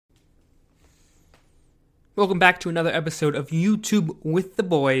Welcome back to another episode of YouTube with the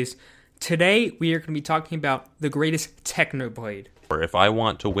Boys. Today, we are going to be talking about the greatest Technoblade. If I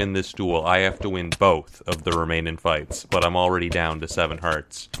want to win this duel, I have to win both of the remaining fights, but I'm already down to 7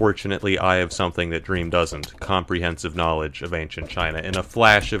 hearts. Fortunately, I have something that Dream doesn't, comprehensive knowledge of ancient China. In a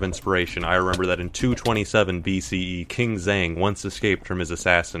flash of inspiration, I remember that in 227 BCE, King Zhang once escaped from his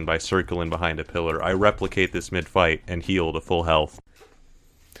assassin by circling behind a pillar. I replicate this mid-fight and heal to full health.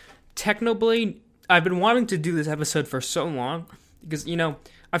 Technoblade, I've been wanting to do this episode for so long, because,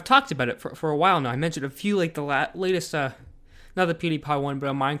 I've talked about it for a while now. I mentioned a few, the latest, not the PewDiePie one, but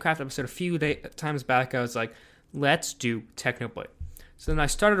a Minecraft episode a few times back. I was like, let's do Technoblade. So then I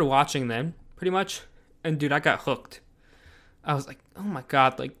started watching them, pretty much, and dude, I got hooked. I was like, oh my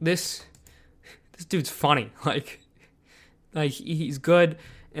god, this dude's funny. He's good,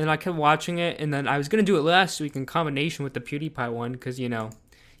 and I kept watching it, and then I was going to do it last week in combination with the PewDiePie one, because,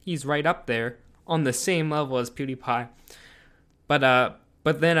 he's right up there on the same level as PewDiePie. But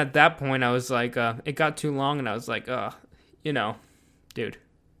then at that point, I was like, it got too long, and I was like, dude,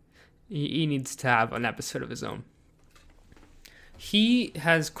 he needs to have an episode of his own. He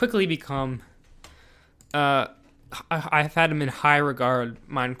has quickly become, I've had him in high regard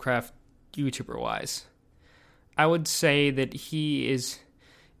Minecraft YouTuber-wise. I would say that he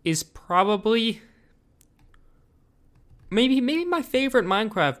is probably maybe my favorite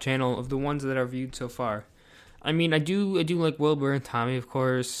Minecraft channel of the ones that I've viewed so far. I mean, I do like Wilbur and Tommy, of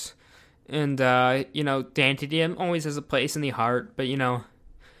course, and Dante DM always has a place in the heart. But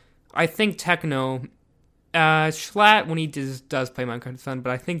I think Techno, Schlatt when he does play Minecraft is fun,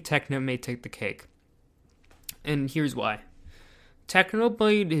 but I think Techno may take the cake, and here's why.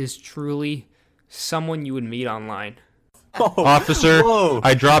 Technoblade is truly someone you would meet online. Oh, Officer, whoa.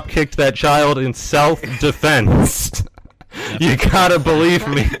 I drop-kicked that child in self-defense. You gotta believe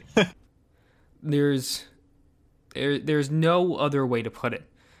me. There's no other way to put it.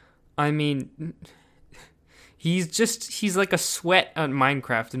 I mean, he's like a sweat on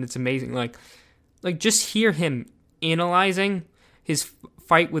Minecraft, and it's amazing. Like just hear him analyzing his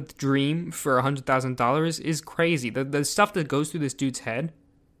fight with Dream for $100,000 is crazy. The stuff that goes through this dude's head,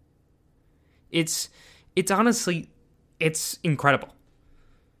 it's honestly, it's incredible.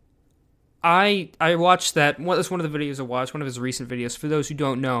 I watched that. That's one of the videos I watched, one of his recent videos. For those who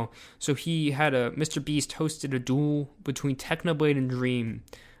don't know, so he had Mr. Beast hosted a duel between Technoblade and Dream,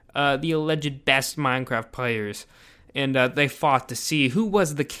 the alleged best Minecraft players, and they fought to see who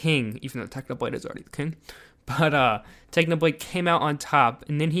was the king, even though Technoblade is already the king. But Technoblade came out on top,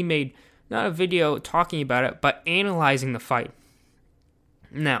 and then he made not a video talking about it, but analyzing the fight.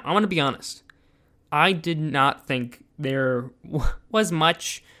 Now, I want to be honest. I did not think there was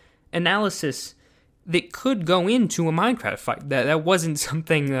much analysis that could go into a Minecraft fight. That wasn't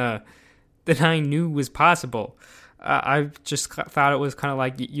something that I knew was possible. I just thought it was kind of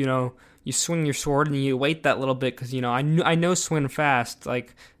like, you swing your sword and you wait that little bit because, I know swing fast,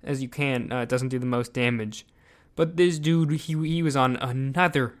 as you can. It doesn't do the most damage. But this dude, he was on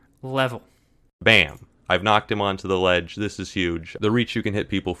another level. Bam. I've knocked him onto the ledge. This is huge. The reach you can hit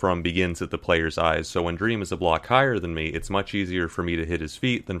people from begins at the player's eyes, so when Dream is a block higher than me, it's much easier for me to hit his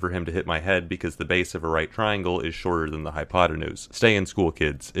feet than for him to hit my head because the base of a right triangle is shorter than the hypotenuse. Stay in school,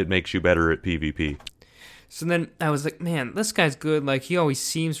 kids. It makes you better at PvP. So then I was like, man, this guy's good. He always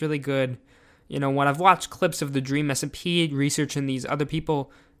seems really good. When I've watched clips of the Dream SMP, researching these other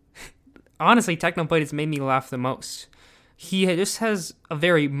people, honestly, Technoblade has made me laugh the most. He just has a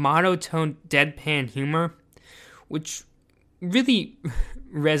very monotone, deadpan humor, which really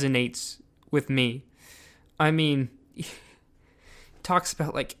resonates with me. I mean, he talks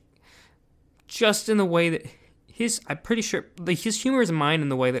about, just in the way that I'm pretty sure, his humor is mine in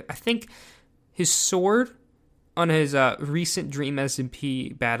the way that I think his sword on his recent Dream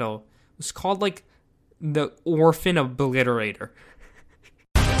SMP battle was called, the Orphan Obliterator.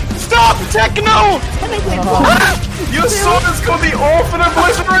 Stop, Techno! Your sword is called the Orphan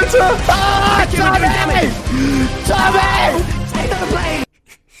Obliterator! Tommy!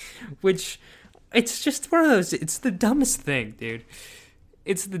 Which, it's just one of those, it's the dumbest thing, dude.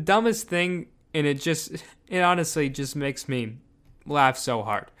 It's the dumbest thing, and it honestly just makes me laugh so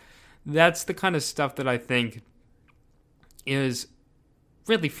hard. That's the kind of stuff that I think is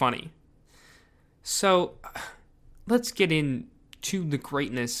really funny. So, let's get into the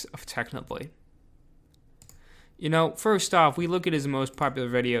greatness of Technoblade. First off, we look at his most popular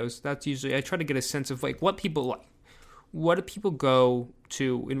videos. That's usually, I try to get a sense of what people like. What do people go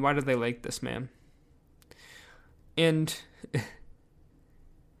to, and why do they like this man? And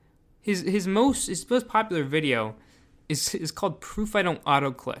his most popular video is called Proof I Don't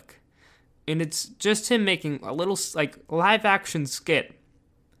Auto-Click. And it's just him making a little, like, live-action skit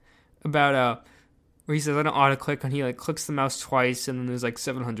about, where he says, I don't auto-click, and he, like, clicks the mouse twice, and then there's, like,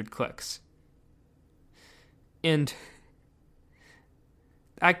 700 clicks. And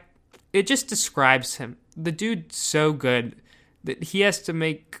it just describes him. The dude's so good that he has to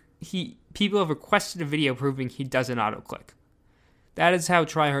people have requested a video proving he doesn't auto-click. That is how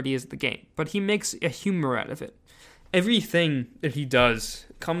tryhard he is at the game. But he makes a humor out of it. Everything that he does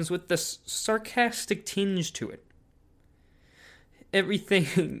comes with this sarcastic tinge to it.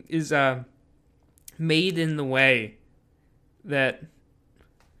 Everything is made in the way that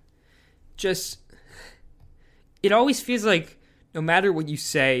just... It always feels like no matter what you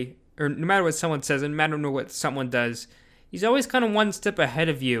say, or no matter what someone says, and no matter what someone does, he's always kind of one step ahead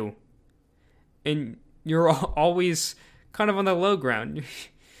of you. And you're always kind of on the low ground.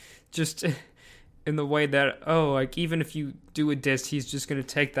 Just in the way that, like, even if you do a diss, he's just going to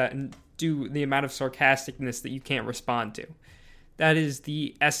take that and do the amount of sarcasticness that you can't respond to. That is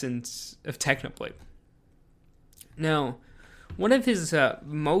the essence of Technoblade. Now, one of his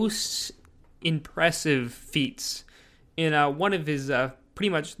most impressive feats in one of his pretty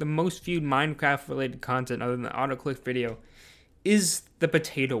much the most viewed Minecraft-related content other than the autoclick video is the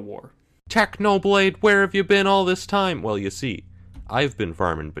Potato War. Technoblade, where have you been all this time? Well, you see, I've been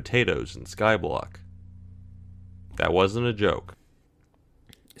farming potatoes in Skyblock. That wasn't a joke.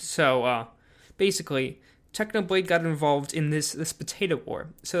 So, basically, Technoblade got involved in this Potato War.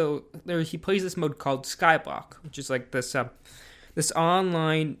 So, he plays this mode called Skyblock, which is like this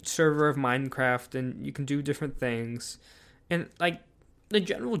online server of Minecraft, and you can do different things. And, like, the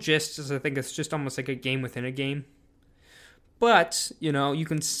general gist is I think it's just almost like a game within a game. But, you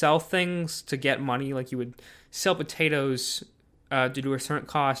can sell things to get money, like you would sell potatoes to do a certain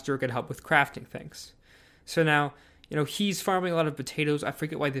cost, or it could help with crafting things. So now, he's farming a lot of potatoes. I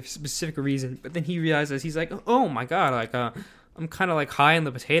forget why the specific reason, but then he realizes, he's like, oh my god, like, I'm kind of like high on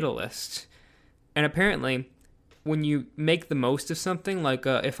the potato list. And apparently, when you make the most of something, like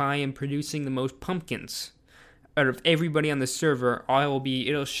if I am producing the most pumpkins out of everybody on the server,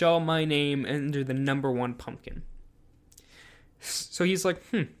 it'll show my name under the number 1 pumpkin. So he's like,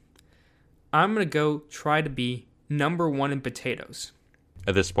 I'm going to go try to be number 1 in potatoes.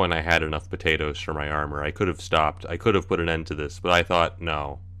 At this point, I had enough potatoes for my armor. I could have stopped. I could have put an end to this, but I thought,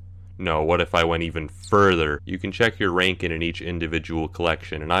 no, what if I went even further? You can check your rank in each individual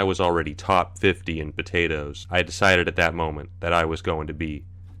collection, and I was already top 50 in potatoes. I decided at that moment that I was going to be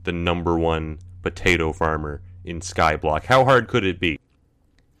the number 1 potato farmer in Skyblock. How hard could it be?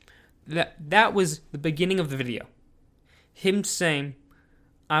 That was the beginning of the video. Him saying,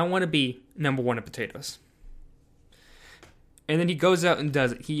 I want to be number 1 in potatoes. And then he goes out and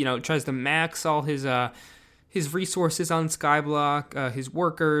does it. He, tries to max all his resources on Skyblock, his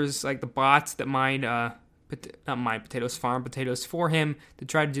workers, like the bots that farm potatoes for him to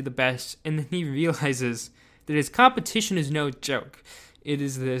try to do the best. And then he realizes that his competition is no joke. It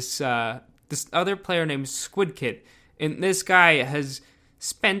is this other player named Squid Kid. And this guy has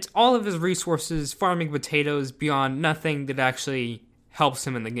spent all of his resources farming potatoes beyond nothing that actually helps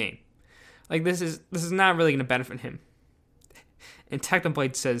him in the game. Like, this is not really going to benefit him. And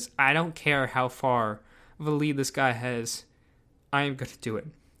Technoblade says, I don't care how far of a lead this guy has, I am going to do it.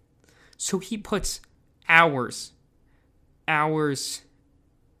 So he puts hours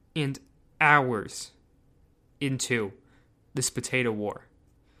and hours into this potato war.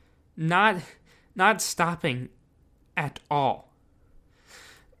 Not stopping at all.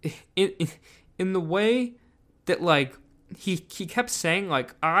 In the way that, like, he kept saying,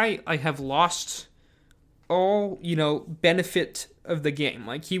 like, I have lost all, benefit of the game.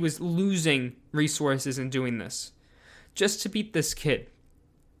 Like, he was losing resources in doing this just to beat this kid.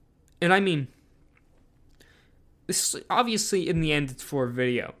 And I mean, this is obviously, in the end, it's for a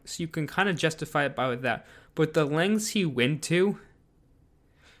video, so you can kind of justify it by that. But the lengths he went to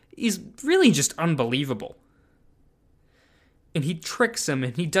is really just unbelievable. And he tricks him,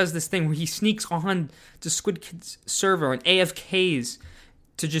 and he does this thing where he sneaks on to Squid Kid's server and AFKs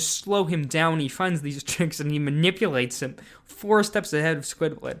to just slow him down. He finds these tricks, and he manipulates him 4 steps ahead of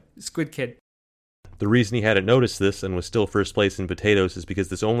Squid Kid. The reason he hadn't noticed this and was still first place in potatoes is because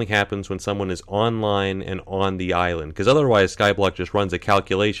this only happens when someone is online and on the island, because otherwise Skyblock just runs a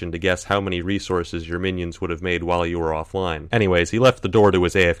calculation to guess how many resources your minions would have made while you were offline. Anyways, he left the door to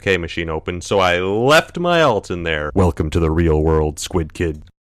his AFK machine open, so I left my alt in there. Welcome to the real world, Squid Kid.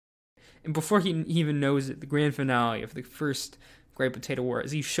 And before he even knows it, the grand finale of the first Great Potato War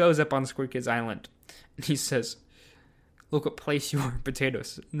is he shows up on Squid Kid's island, and he says, look what place you are in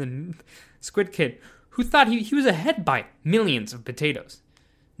potatoes. And then Squid Kid, who thought he was ahead by millions of potatoes,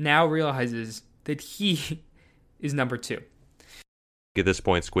 now realizes that he is number 2. At this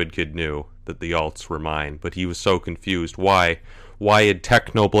point, Squid Kid knew that the alts were mine, but he was so confused. Why? Why had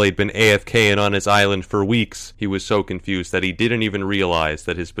Technoblade been AFKing on his island for weeks? He was so confused that he didn't even realize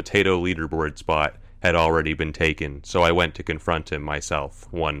that his potato leaderboard spot had already been taken, so I went to confront him myself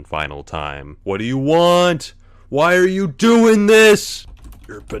one final time. What do you want? Why are you doing this?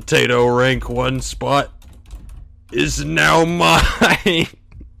 Your potato rank 1 spot is now mine.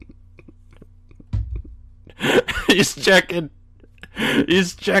 He's checking.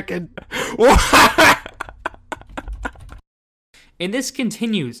 He's checking. And this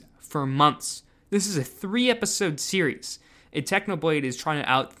continues for months. This is a 3-episode series. And Technoblade is trying to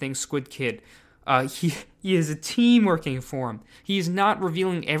outthink Squid Kid. He is a team working for him. He is not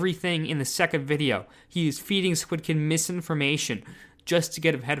revealing everything in the second video. He is feeding Squid Kid misinformation just to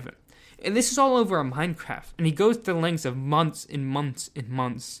get ahead of him. And this is all over on Minecraft. And he goes to the lengths of months and months and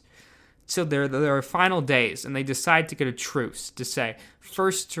months. So there are final days, and they decide to get a truce to say,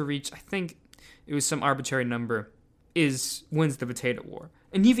 first to reach, I think it was some arbitrary number, wins the potato war.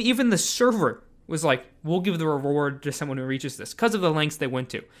 And even the server was like, we'll give the reward to someone who reaches this, because of the lengths they went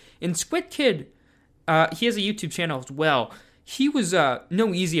to. And Squid Kid, he has a YouTube channel as well. He was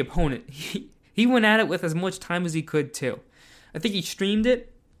no easy opponent. He went at it with as much time as he could, too. I think he streamed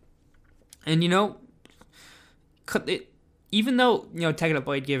it, and, even though,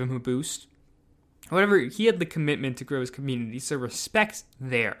 Technoblade gave him a boost, however, he had the commitment to grow his community, so respect's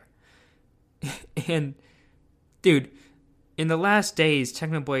there. And, dude, in the last days,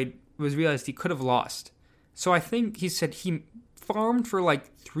 Technoblade realized he could have lost. So I think he said he farmed for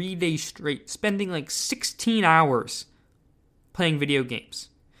 3 days straight, spending 16 hours playing video games.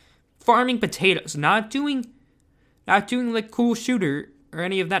 Farming potatoes, not doing cool shooter or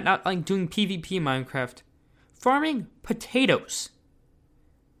any of that, not doing PvP Minecraft. Farming potatoes.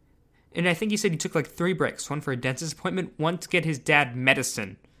 And I think he said he took 3 breaks. One for a dentist appointment, one to get his dad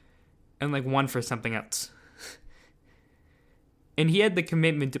medicine, and one for something else. And he had the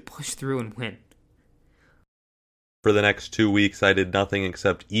commitment to push through and win. For the next 2 weeks, I did nothing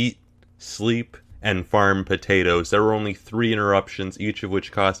except eat, sleep, and farm potatoes. There were only 3 interruptions, each of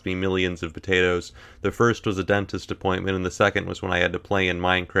which cost me millions of potatoes. The first was a dentist appointment, and the second was when I had to play in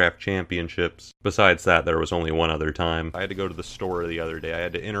Minecraft Championships. Besides that, there was only one other time. I had to go to the store the other day. I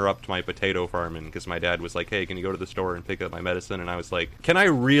had to interrupt my potato farming, because my dad was like, hey, can you go to the store and pick up my medicine? And I was like, can I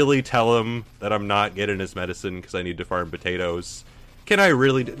really tell him that I'm not getting his medicine because I need to farm potatoes? Can I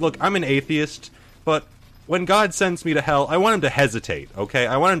really? Look, I'm an atheist, but when God sends me to hell, I want him to hesitate, okay?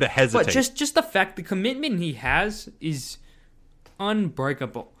 I want him to hesitate. But just the fact, the commitment he has is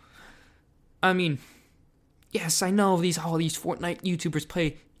unbreakable. I mean, yes, I know all these Fortnite YouTubers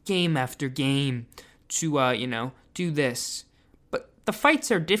play game after game to, do this. But the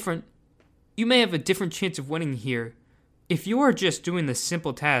fights are different. You may have a different chance of winning here if you are just doing the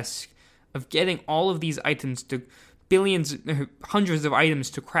simple task of getting all of these items to billions, hundreds of items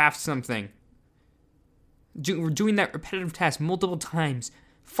to craft something. Doing that repetitive task multiple times.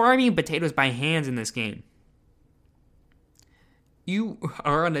 Farming potatoes by hands in this game. You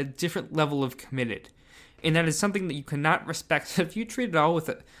are on a different level of committed. And that is something that you cannot respect. If you treat it all with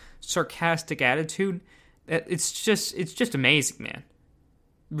a sarcastic attitude, it's just amazing, man.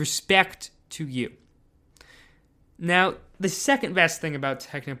 Respect to you. Now, the second best thing about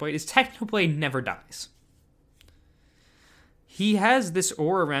Technoblade is Technoblade-NeverDies. He has this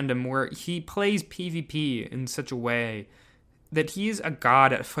aura around him where he plays PvP in such a way that he is a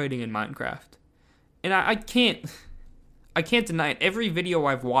god at fighting in Minecraft. And I can't deny it. Every video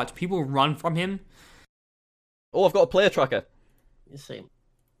I've watched, people run from him. Oh, I've got a player tracker. You see.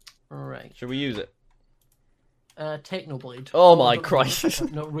 Alright. Should we use it? Technoblade. Oh my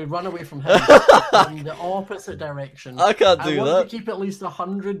Christ. No, we run away from him in the opposite direction. I can't do I that. want to keep at least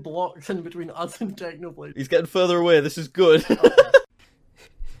 100 blocks in between us and Technoblade. He's getting further away. This is good. Okay.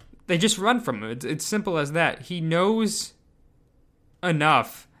 They just run from him. It's simple as that. He knows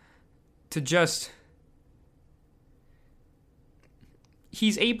enough to just...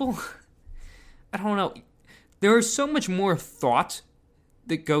 He's able... I don't know. There is so much more thought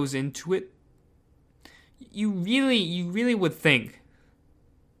that goes into it. You really would think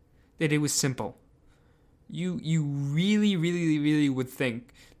that it was simple. You really would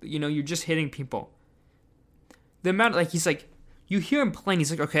think that, you're just hitting people. The amount, you hear him playing,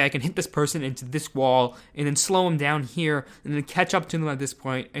 he's like, okay, I can hit this person into this wall, and then slow him down here, and then catch up to them at this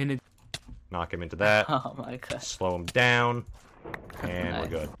point, and Knock him into that. Oh my God. Slow him down. And we're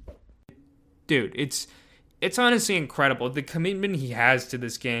good. Dude, it's honestly incredible, the commitment he has to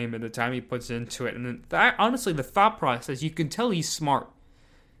this game and the time he puts into it. And honestly, the thought process, you can tell he's smart.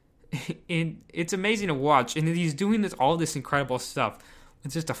 And it's amazing to watch. And he's doing all this incredible stuff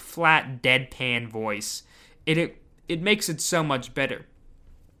with just a flat, deadpan voice. It makes it so much better.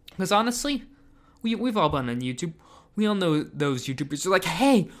 Because honestly, we've all been on YouTube. We all know those YouTubers are like,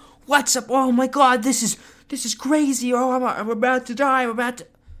 hey, what's up? Oh my god, this is crazy. Oh, I'm about to die.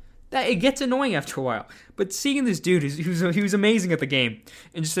 It gets annoying after a while. But seeing this dude, he was amazing at the game.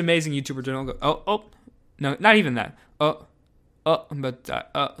 And just amazing YouTuber general go, oh, no, not even that. I'm about to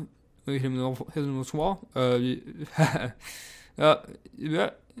die. Hit him in this wall. Yeah.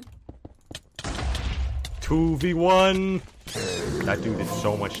 2v1. That dude did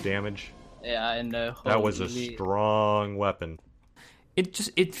so much damage. Yeah, I know. That was a strong weapon.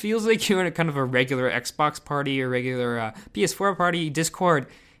 It feels like you're in a kind of a regular Xbox party or regular PS4 party, Discord.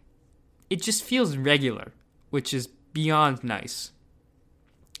 It just feels regular, which is beyond nice.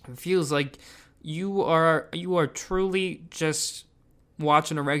 It feels like you are truly just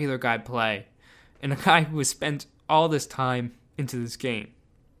watching a regular guy play, and a guy who has spent all this time into this game.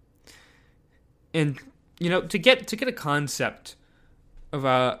 And to get a concept of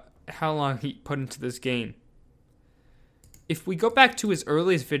how long he put into this game. If we go back to his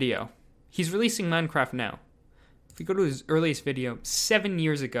earliest video, he's releasing Minecraft now. If we go to his earliest video, 7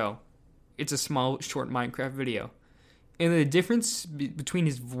 years ago, it's a small, short Minecraft video. And the difference between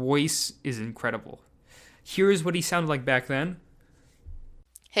his voice is incredible. Here's what he sounded like back then.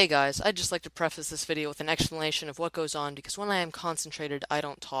 Hey guys, I'd just like to preface this video with an explanation of what goes on because when I am concentrated, I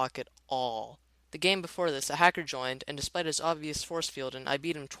don't talk at all. The game before this, a hacker joined, and despite his obvious force field, I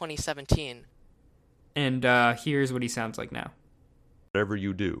beat him 2017. And here's what he sounds like now. Whatever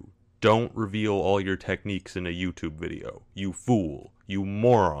you do, don't reveal all your techniques in a YouTube video. You fool. You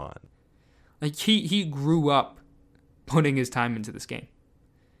moron. Like, he grew up putting his time into this game.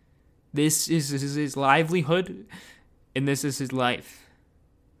 This is his livelihood, and this is his life.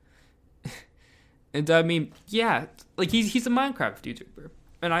 And I mean, yeah, like he's a Minecraft YouTuber.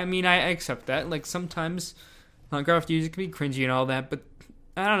 And I mean, I accept that. Like, sometimes Minecraft music can be cringy and all that, but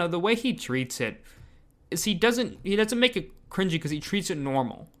I don't know, the way he treats it is he doesn't make it cringy because he treats it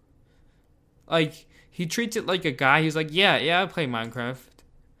normal. Like, he treats it like a guy who's like, yeah, I play Minecraft.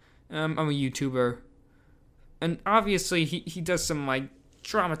 I'm a YouTuber. And obviously, he does some, like,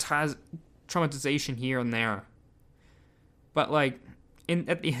 traumatization here and there. But, like,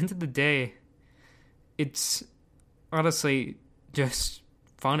 at the end of the day, it's honestly just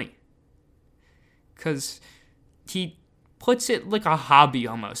funny. Because he puts it like a hobby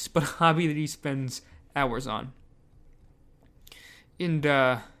almost, but a hobby that he spends hours on. And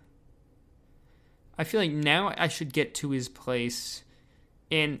I feel like now I should get to his place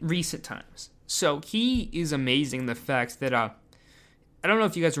in recent times. So he is amazing, the fact that I don't know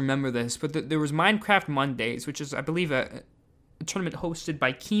if you guys remember this, but there was Minecraft Mondays, which is, I believe, a tournament hosted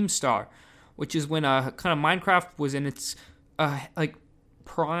by Keemstar, which is when kind of Minecraft was in its like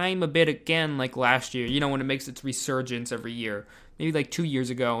prime a bit again, like last year. You know, when it makes its resurgence every year, maybe like 2 years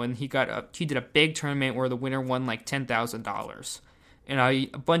ago, and he did a big tournament where the winner won like $10,000, and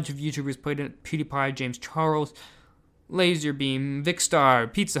a bunch of YouTubers played in it: PewDiePie, James Charles, Laserbeam,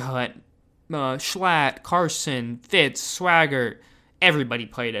 Vicstar, Pizza Hut, Schlatt, Carson, Fitz, Swagger. Everybody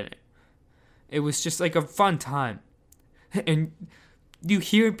played in it. It was just like a fun time. And you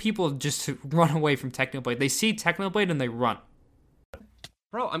hear people just run away from Technoblade. They see Technoblade and they run.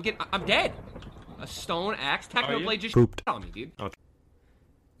 Bro, I'm dead. A stone axe, Technoblade just Pooped. on me, dude. Okay.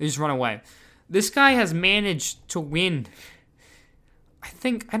 They just run away. This guy has managed to win.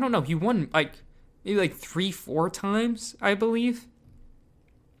 I don't know, he won like maybe like 3-4 times, I believe.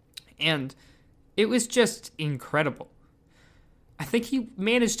 And it was just incredible. I think he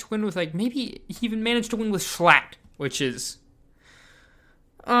managed to win with maybe he even managed to win with Schlatt, which is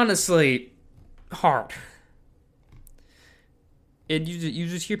honestly hard. And you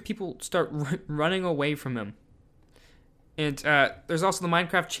just hear people start running away from him. And there's also the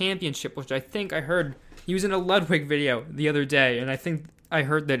Minecraft Championship, which I think I heard he was in a Ludwig video the other day, and I think I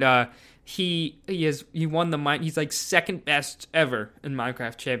heard that he won he's like second best ever in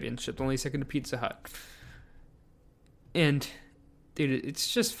Minecraft Championship, only second to Pizza Hut. And dude,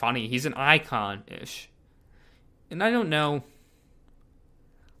 it's just funny. He's an icon-ish. And I don't know.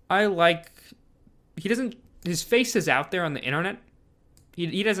 His face is out there on the internet.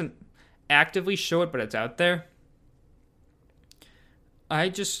 He doesn't actively show it, but it's out there.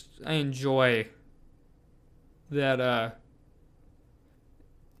 I enjoy that,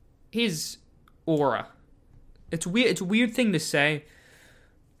 his aura. It's a weird thing to say,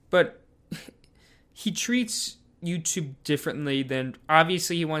 but he treats YouTube differently than,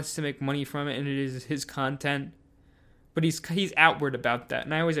 obviously he wants to make money from it and it is his content, but he's outward about that,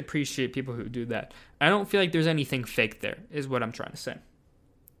 and I always appreciate people who do that. I don't feel like there's anything fake there, is what I'm trying to say.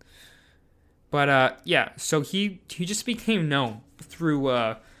 But yeah, so he just became known through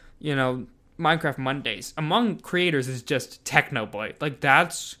Minecraft Mondays. Among creators is just Technoblade. Like,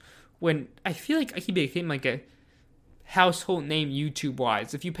 that's when I feel like he became like a household name YouTube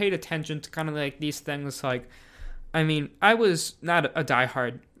wise. If you paid attention to kind of like these things, like, I mean, I was not a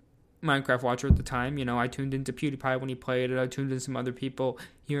diehard Minecraft watcher at the time. You know, I tuned into PewDiePie when he played it. I tuned in some other people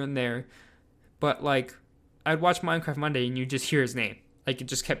here and there. But like, I'd watch Minecraft Monday and you just hear his name. Like, it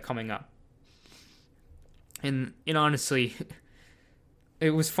just kept coming up. And honestly,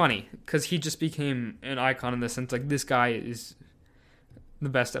 it was funny because he just became an icon in the sense like this guy is the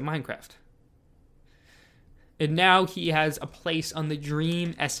best at Minecraft. And now he has a place on the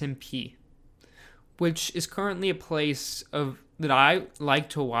Dream SMP, which is currently a place that I like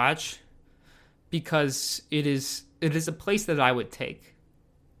to watch because it is a place that I would take.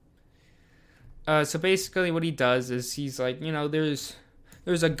 So basically what he does is he's like,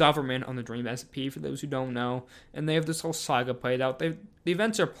 there's a government on the Dream SMP, for those who don't know, and they have this whole saga played out. The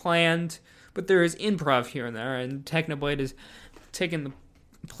events are planned, but there is improv here and there, and Technoblade is taking the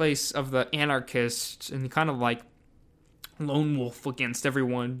place of the anarchists and kind of like lone wolf against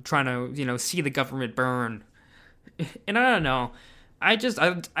everyone, trying to, see the government burn. And I don't know, I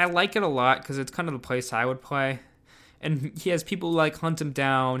like it a lot because it's kind of the place I would play. And he has people like hunt him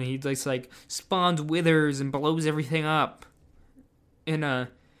down, and he like spawns withers and blows everything up. And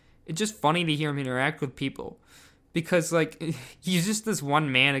it's just funny to hear him interact with people because like he's just this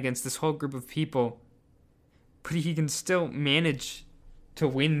one man against this whole group of people, but he can still manage to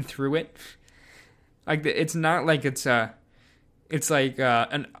win through it. Like, it's not like it's like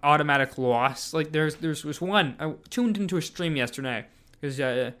an automatic loss. Like, there's one. I tuned into a stream yesterday because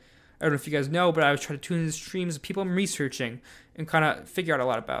I don't know if you guys know, but I was trying to tune into streams of people I'm researching and kind of figure out a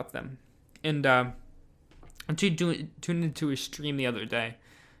lot about them. And I tuned into a stream the other day,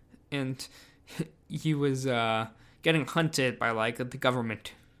 and he was getting hunted by like the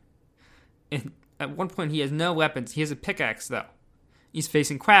government. And at one point, he has no weapons. He has a pickaxe though. He's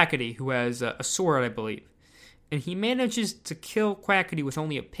facing Quackity, who has a sword, I believe, and he manages to kill Quackity with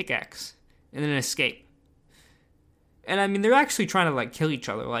only a pickaxe and then escape. And I mean, they're actually trying to like kill each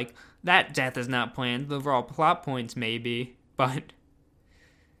other. Like, that death is not planned. The overall plot points maybe, but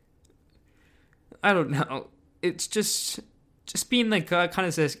I don't know. It's just being like kind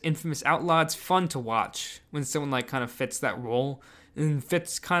of this infamous outlaw. It's fun to watch when someone like kind of fits that role and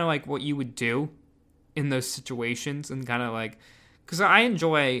fits kind of like what you would do in those situations, and kind of like, because I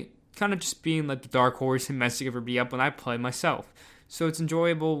enjoy kind of just being like the dark horse and messing everybody up when I play myself. So it's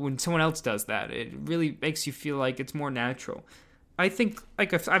enjoyable when someone else does that. It really makes you feel like it's more natural. I think,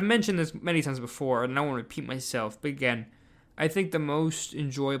 like, I've mentioned this many times before, and I don't want to repeat myself, but again, I think the most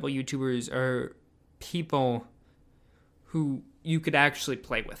enjoyable YouTubers are people who you could actually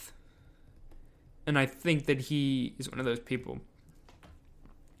play with. And I think that he is one of those people.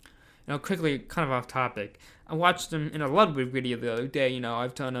 Now, quickly, kind of off topic, I watched him in a Ludwig video the other day.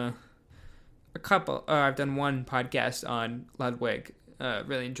 I've done I've done one podcast on Ludwig.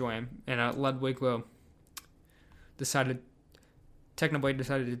 Really enjoy him. And Technoblade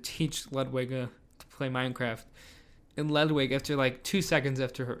decided to teach Ludwig to play Minecraft. And Ludwig, after like 2 seconds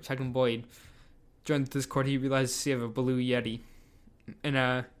after Technoblade joined the Discord, he realizes he have a Blue Yeti.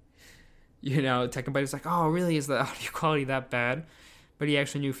 And, Technoblade was like, oh, really? Is the audio quality that bad? But he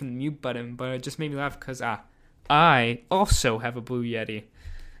actually knew from the mute button. But it just made me laugh because I also have a Blue Yeti.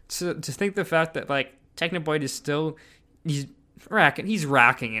 So to think the fact that like Technoblade is still he's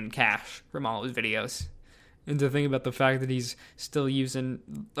racking in cash from all his videos, and to think about the fact that he's still using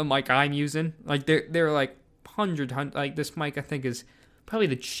the mic I'm using, like they're like hundred like this mic I think is probably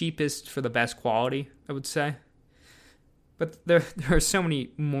the cheapest for the best quality, I would say. But there are so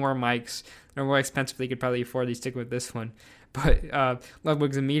many more mics that are more expensive they could probably afford to stick with this one. But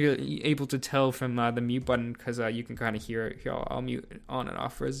Ludwig's immediately able to tell from the mute button because you can kind of hear it. Here, I'll mute it on and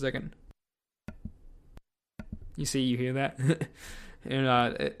off for a second. You hear that? And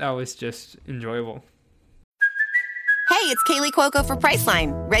that was just enjoyable. Hey, it's Kaylee Cuoco for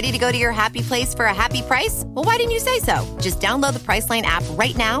Priceline. Ready to go to your happy place for a happy price? Well, why didn't you say so? Just download the Priceline app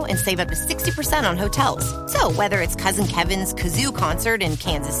right now and save up to 60% on hotels. So whether it's Cousin Kevin's Kazoo Concert in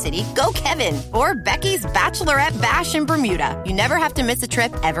Kansas City, go Kevin, or Becky's Bachelorette Bash in Bermuda, you never have to miss a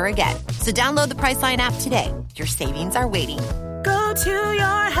trip ever again. So download the Priceline app today. Your savings are waiting. Go to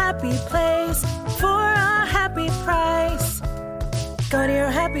your happy place for a happy price. Go to your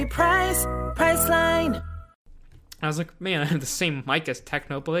happy price, Priceline. I was like, man, I have the same mic as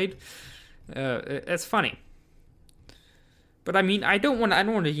Technoblade. It's funny. But I mean, I don't want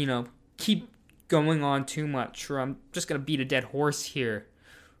to, keep going on too much, or I'm just gonna beat a dead horse here.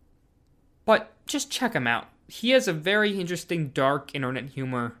 But just check him out. He has a very interesting, dark internet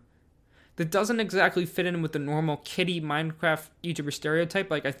humor that doesn't exactly fit in with the normal kiddie Minecraft YouTuber stereotype.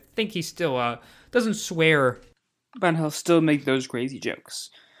 Like, I think he still doesn't swear, but he'll still make those crazy jokes.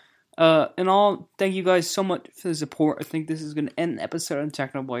 In all, thank you guys so much for the support. I think this is going to end the episode on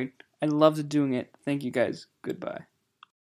Technoblade. I loved doing it. Thank you guys. Goodbye.